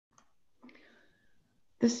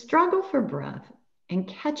The struggle for breath and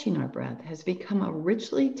catching our breath has become a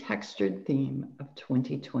richly textured theme of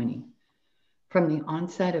 2020. From the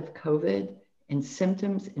onset of COVID and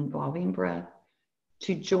symptoms involving breath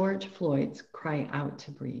to George Floyd's cry out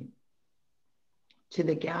to breathe, to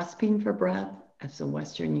the gasping for breath as the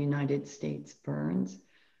Western United States burns,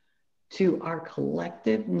 to our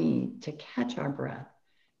collective need to catch our breath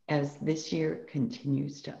as this year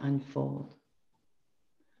continues to unfold.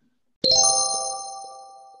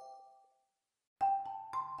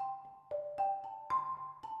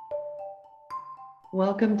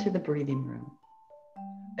 Welcome to the Breathing Room,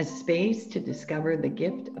 a space to discover the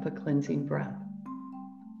gift of a cleansing breath.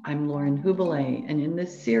 I'm Lauren Hubele, and in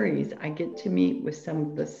this series, I get to meet with some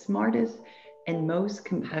of the smartest and most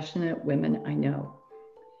compassionate women I know,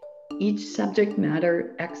 each subject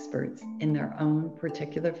matter experts in their own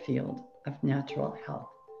particular field of natural health.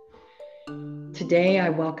 Today, I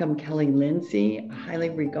welcome Kelly Lindsay, a highly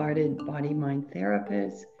regarded body-mind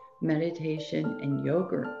therapist, meditation and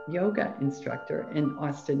yoga instructor in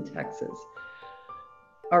Austin, Texas.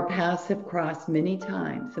 Our paths have crossed many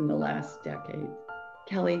times in the last decade.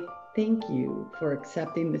 Kelly, thank you for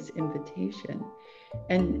accepting this invitation.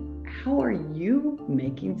 And how are you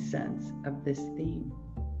making sense of this theme?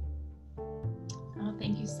 Oh,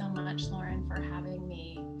 thank you so much, Lauren, for having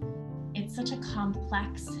me. It's such a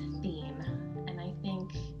complex theme, and I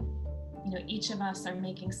think each of us are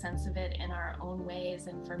making sense of it in our own ways.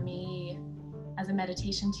 And for me, as a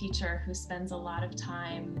meditation teacher who spends a lot of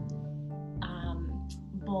time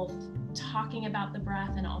both talking about the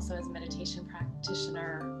breath and also as a meditation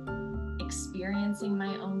practitioner experiencing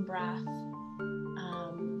my own breath,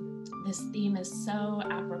 this theme is so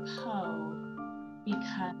apropos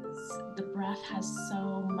because the breath has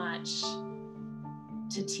so much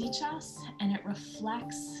to teach us, and it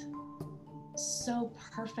reflects so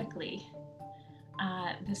perfectly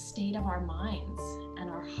the state of our minds and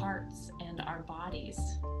our hearts and our bodies.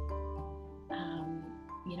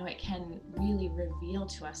 It can really reveal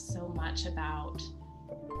to us so much about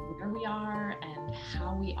where we are and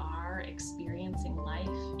how we are experiencing life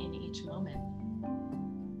in each moment.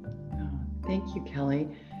 Oh, thank you, Kelly.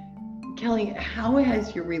 Kelly, how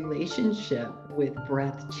has your relationship with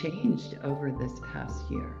breath changed over this past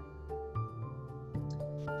year?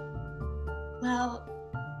 Well,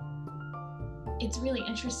 it's really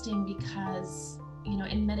interesting because,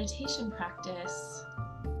 in meditation practice,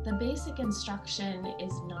 the basic instruction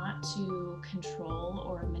is not to control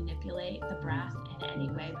or manipulate the breath in any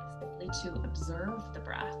way, but simply to observe the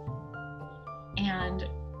breath. And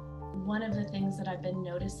one of the things that I've been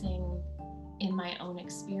noticing in my own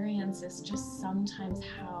experience is just sometimes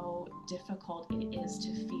how difficult it is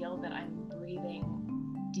to feel that I'm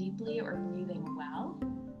breathing deeply or breathing well.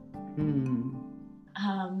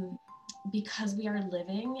 Because we are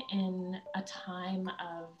living in a time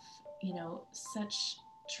of, such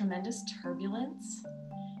tremendous turbulence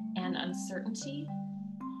and uncertainty,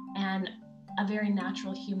 and a very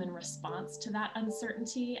natural human response to that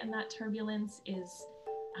uncertainty and that turbulence is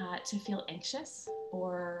to feel anxious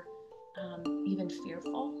or even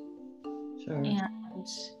fearful. Sure. And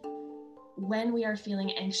when we are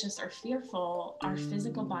feeling anxious or fearful, our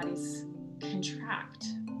physical bodies contract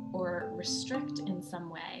or restrict in some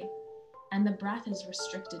way, and the breath is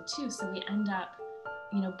restricted too. So we end up,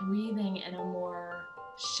 breathing in a more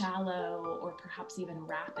shallow or perhaps even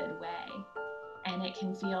rapid way. And it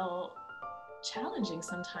can feel challenging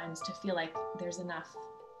sometimes to feel like there's enough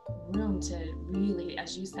room to really,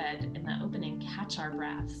 as you said in the opening, catch our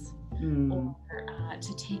breaths or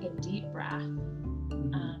to take a deep breath.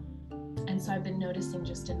 And so I've been noticing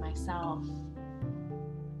just in myself,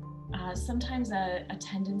 sometimes a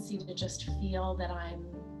tendency to just feel that I'm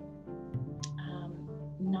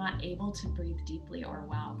not able to breathe deeply or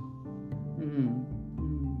well.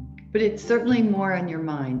 But it's certainly more on your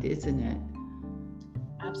mind, isn't it?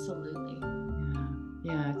 Absolutely.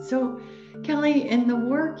 Yeah. So, Kelly, in the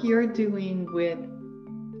work you're doing with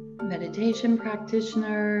meditation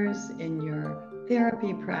practitioners in your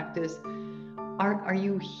therapy practice, are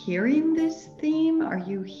you hearing this theme? Are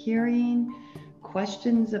you hearing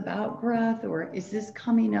questions about breath, or is this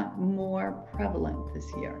coming up more prevalent this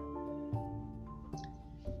year?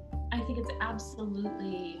 I think it's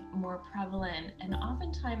absolutely more prevalent, and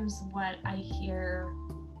oftentimes what I hear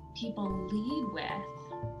people lead with,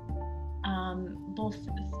 both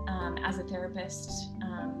as a therapist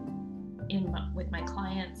with my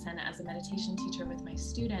clients and as a meditation teacher with my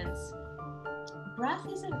students, breath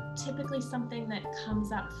isn't typically something that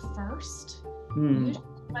comes up first. Usually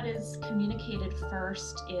what is communicated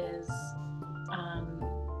first is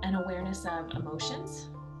an awareness of emotions,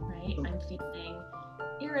 right? I'm feeling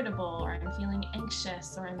irritable, or I'm feeling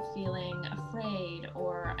anxious, or I'm feeling afraid,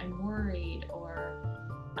 or I'm worried, or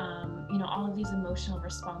all of these emotional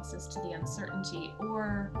responses to the uncertainty,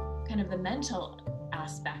 or kind of the mental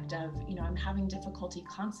aspect of, I'm having difficulty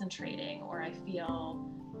concentrating, or I feel,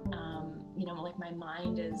 like my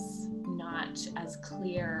mind is not as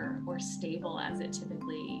clear or stable as it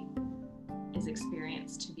typically is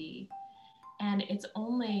experienced to be. And it's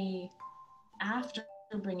only after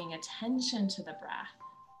bringing attention to the breath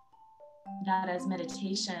that, as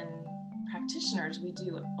meditation practitioners, we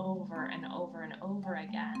do over and over and over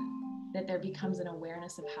again, that there becomes an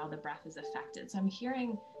awareness of how the breath is affected. So I'm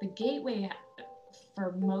hearing the gateway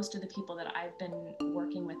for most of the people that I've been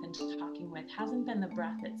working with and talking with hasn't been the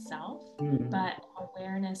breath itself, but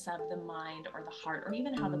awareness of the mind or the heart, or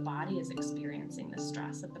even how the body is experiencing the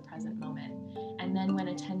stress of the present moment. And then when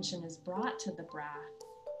attention is brought to the breath,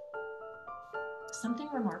 something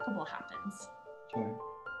remarkable happens.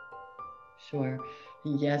 Sure.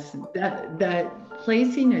 Yes, that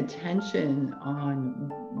placing attention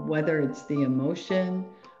on whether it's the emotion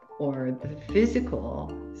or the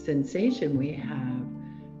physical sensation we have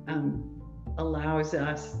allows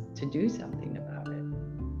us to do something about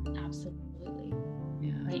it. Absolutely.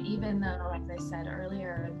 Yeah. Right. Even though, as I said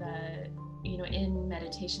earlier, in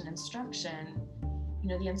meditation instruction,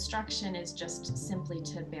 the instruction is just simply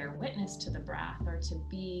to bear witness to the breath, or to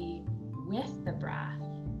be with the breath,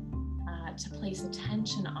 to place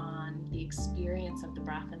attention on the experience of the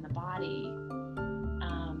breath in the body,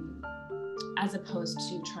 as opposed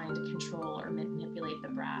to trying to control or manipulate the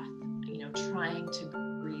breath, trying to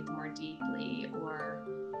breathe more deeply, or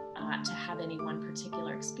to have any one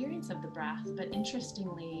particular experience of the breath. But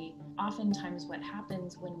interestingly, oftentimes what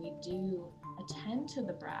happens when we do attend to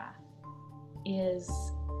the breath is,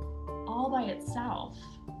 all by itself,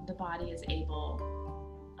 the body is able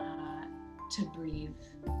to breathe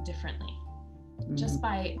differently, just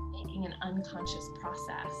by making an unconscious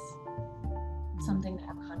process something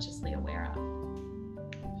that we're consciously aware of.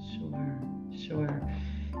 Sure.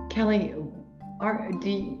 Kelly,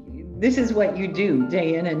 this is what you do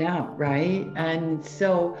day in and out, right? And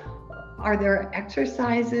so are there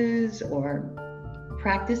exercises or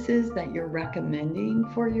practices that you're recommending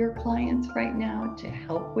for your clients right now to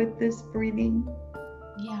help with this breathing?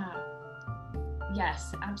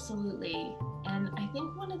 Yes, absolutely. And I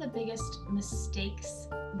think one of the biggest mistakes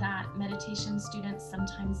that meditation students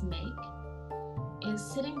sometimes make is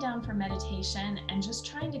sitting down for meditation and just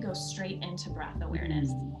trying to go straight into breath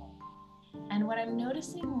awareness. And what I'm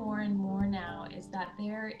noticing more and more now is that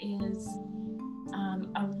there is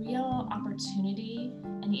a real opportunity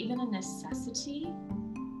and even a necessity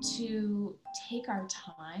to take our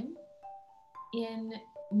time in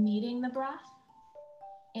meeting the breath.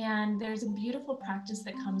 And there's a beautiful practice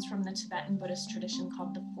that comes from the Tibetan Buddhist tradition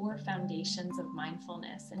called the 4 foundations of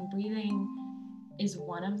mindfulness. And breathing is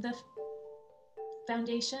one of the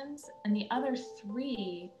foundations, and the other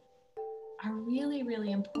 3 are really,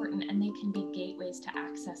 really important, and they can be gateways to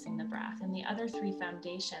accessing the breath. And the other 3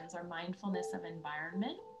 foundations are mindfulness of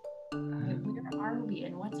environment. Where are we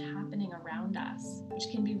and what's happening around us, which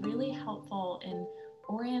can be really helpful in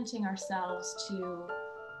orienting ourselves to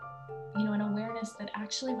an awareness that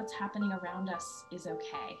actually what's happening around us is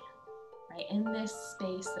okay, right? In this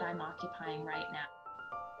space that I'm occupying right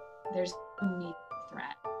now, there's no immediate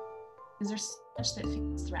threat, because there's so much that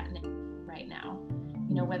feels threatening right now.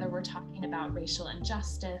 Whether we're talking about racial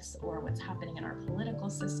injustice, or what's happening in our political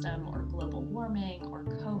system, or global warming, or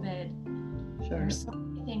COVID. Sure. There's so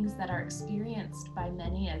many things that are experienced by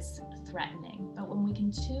many as threatening. But when we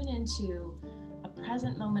can tune into a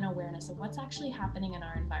present moment awareness of what's actually happening in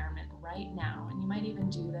our environment right now, and you might even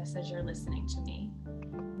do this as you're listening to me,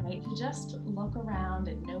 right? To just look around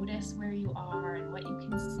and notice where you are and what you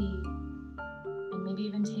can see, and maybe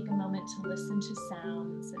even take a moment to listen to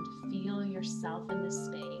sounds and feel yourself in this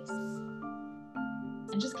space,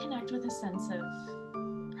 and just connect with a sense of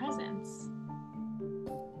presence.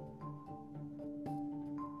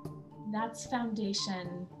 That's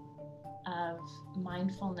foundation of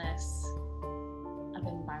mindfulness of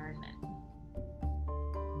environment.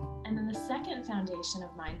 And then the second foundation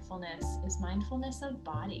of mindfulness is mindfulness of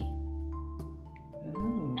body.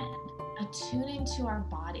 And attuning to our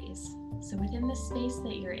bodies. So within the space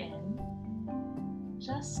that you're in,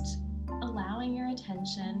 just allowing your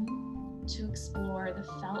attention to explore the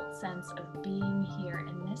felt sense of being here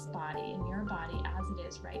in this body, in your body as it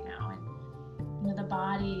is right now. And the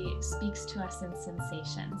body speaks to us in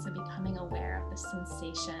sensation. So becoming aware of the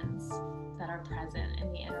sensations that are present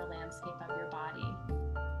in the inner landscape of your body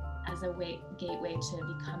as a gateway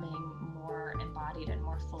to becoming more more embodied and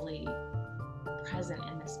more fully present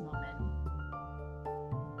in this moment.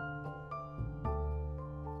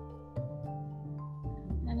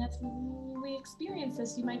 And as we experience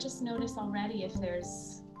this, you might just notice already if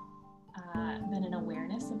there's been an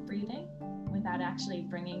awareness of breathing without actually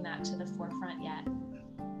bringing that to the forefront yet.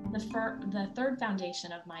 The third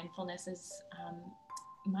foundation of mindfulness is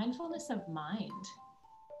mindfulness of mind,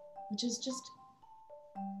 which is just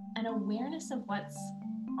an awareness of what's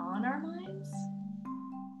on our minds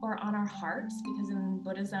or on our hearts, because in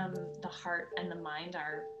Buddhism, the heart and the mind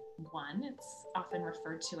are one. It's often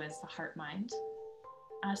referred to as the heart mind.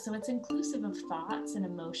 So it's inclusive of thoughts and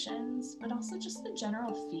emotions, but also just the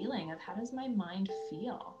general feeling of how does my mind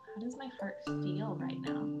feel? How does my heart feel right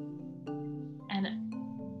now? And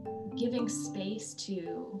giving space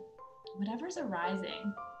to whatever's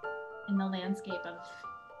arising in the landscape of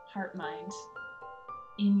heart mind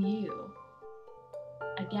in you,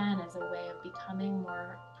 again, as a way of becoming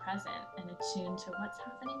more present and attuned to what's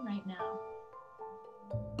happening right now.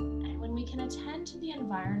 And when we can attend to the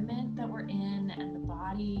environment that we're in and the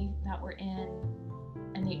body that we're in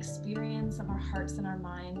and the experience of our hearts and our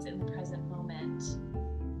minds in the present moment,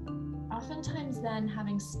 oftentimes then,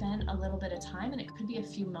 having spent a little bit of time, and it could be a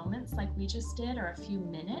few moments like we just did, or a few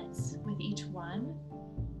minutes with each one,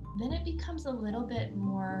 then it becomes a little bit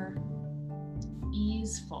more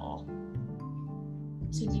easeful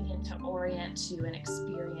to begin to orient to and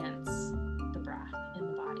experience the breath in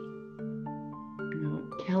the body.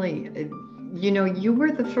 Kelly, you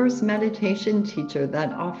were the first meditation teacher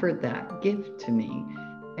that offered that gift to me,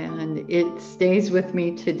 and it stays with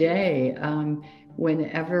me today.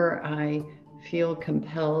 Whenever I feel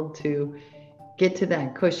compelled to get to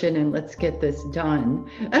that cushion and let's get this done,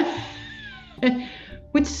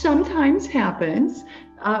 which sometimes happens,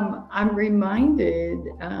 I'm reminded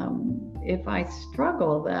if I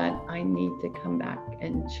struggle that I need to come back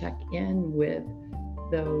and check in with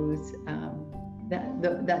those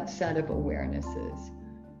that set of awarenesses.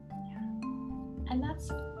 Yeah. And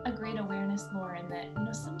that's a great awareness, Lauren, that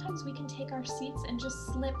sometimes we can take our seats and just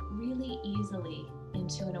slip really easily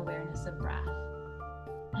into an awareness of breath.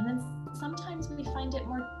 And then sometimes we find it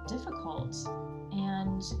more difficult.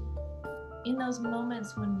 And in those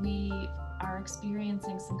moments when we are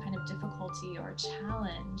experiencing some kind of difficulty or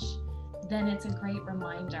challenge, then it's a great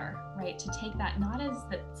reminder, right, to take that not as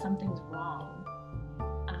that something's wrong,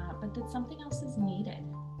 but that something else is needed.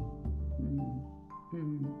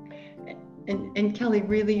 And Kelly,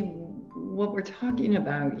 really what we're talking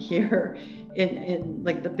about here in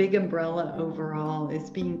like the big umbrella overall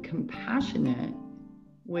is being compassionate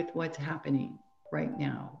with what's happening right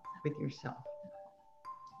now with yourself.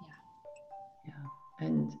 Yeah.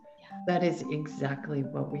 And that is exactly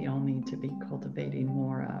what we all need to be cultivating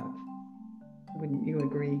more of. Wouldn't you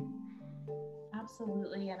agree?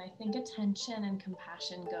 Absolutely. And I think attention and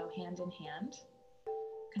compassion go hand in hand,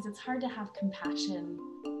 because it's hard to have compassion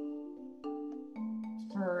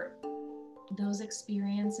for those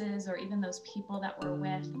experiences or even those people that we're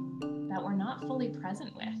with that we're not fully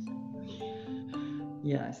present with.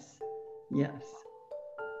 Yes. Yeah.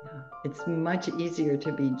 It's much easier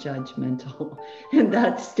to be judgmental in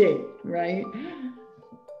that state, right?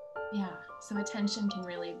 Yeah. So attention can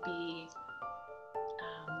really be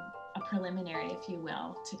a preliminary, if you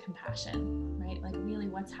will, to compassion, right? Like really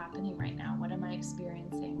what's happening right now? What am I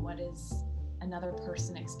experiencing? What is another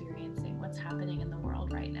person experiencing? What's happening in the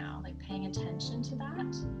world right now? Like paying attention to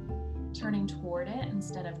that, turning toward it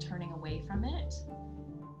instead of turning away from it,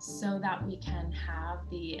 so that we can have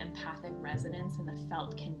the empathic resonance and the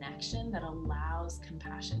felt connection that allows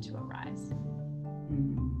compassion to arise.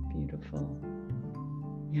 Beautiful.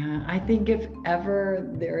 Yeah, I think if ever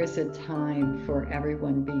there is a time for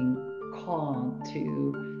everyone being called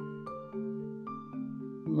to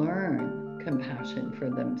learn compassion for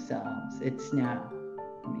themselves, it's now.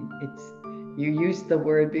 I mean, you used the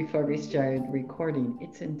word before we started recording,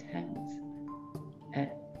 it's intense.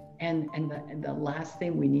 And the last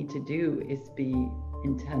thing we need to do is be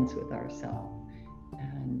intense with ourselves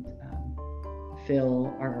and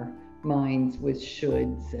fill our minds with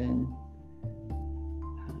shoulds and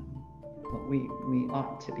what we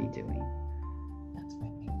ought to be doing. That's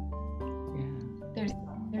right. Yeah.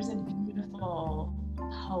 There's a beautiful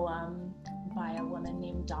poem by a woman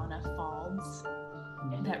named Donna Faulds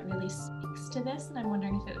that really speaks to this, and I'm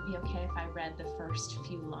wondering if it would be okay if I read the first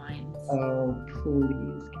few lines. Oh,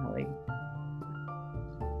 please, Kelly.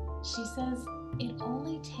 She says, "It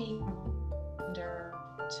only takes a wonder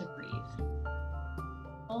to breathe,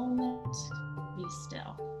 a moment to be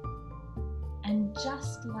still. And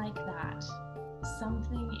just like that,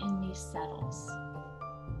 something in me settles.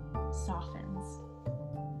 softens,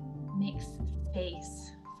 makes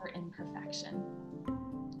space for imperfection.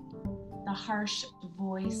 The harsh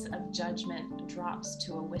voice of judgment drops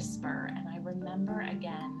to a whisper, and I remember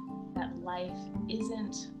again that life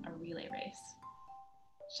isn't a relay race.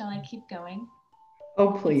 Shall I keep going?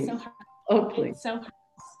 Oh, please. It's so hard to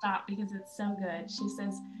stop because it's so good. She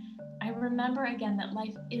says, I remember again that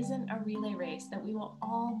life isn't a relay race, that we will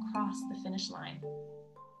all cross the finish line,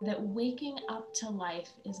 that waking up to life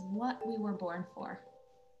is what we were born for.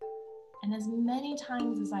 And as many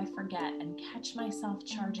times as I forget and catch myself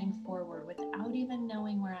charging forward without even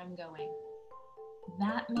knowing where I'm going,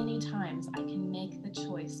 that many times I can make the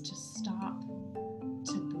choice to stop,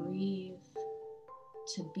 to breathe,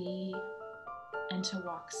 to be, and to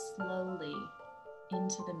walk slowly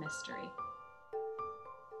into the mystery.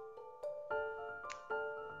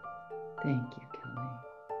 Thank you, Kelly.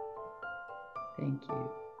 Thank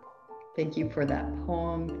you. Thank you for that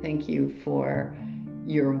poem. Thank you for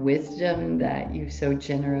your wisdom that you so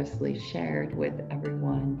generously shared with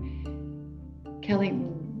everyone. Kelly,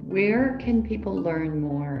 where can people learn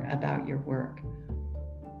more about your work?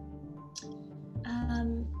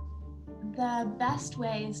 The best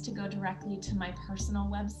way is to go directly to my personal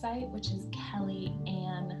website, which is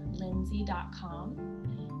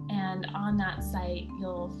kellyannlindsay.com. And on that site,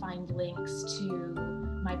 you'll find links to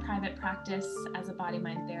my private practice as a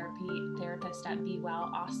body-mind therapist at Be Well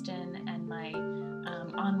Austin, and my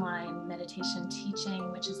online meditation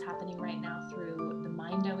teaching, which is happening right now through the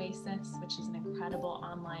Mind Oasis, which is an incredible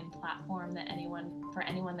online platform that for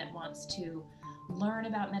anyone that wants to learn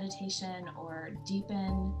about meditation or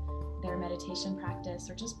deepen their meditation practice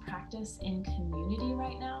or just practice in community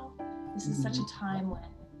right now. This is such a time when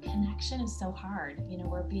connection is so hard.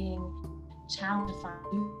 We're being challenged to find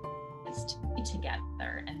new ways to be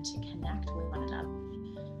together and to connect with one another.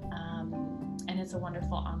 And it's a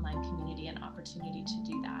wonderful online community and opportunity to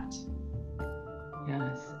do that.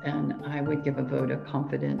 Yes, and I would give a vote of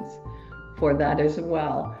confidence for that as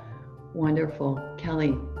well. Wonderful.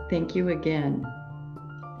 Kelly, thank you again.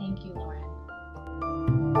 Thank you, Lauren.